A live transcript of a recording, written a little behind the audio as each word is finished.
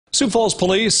Sioux Falls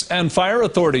police and fire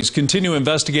authorities continue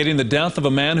investigating the death of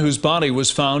a man whose body was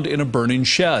found in a burning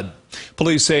shed.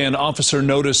 Police say an officer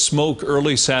noticed smoke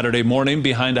early Saturday morning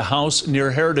behind a house near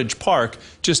Heritage Park,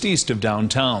 just east of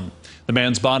downtown. The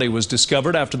man's body was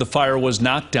discovered after the fire was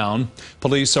knocked down.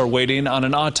 Police are waiting on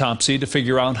an autopsy to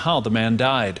figure out how the man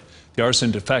died. The arson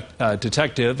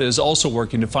detective is also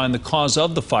working to find the cause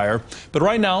of the fire, but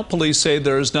right now police say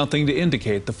there is nothing to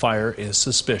indicate the fire is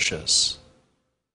suspicious.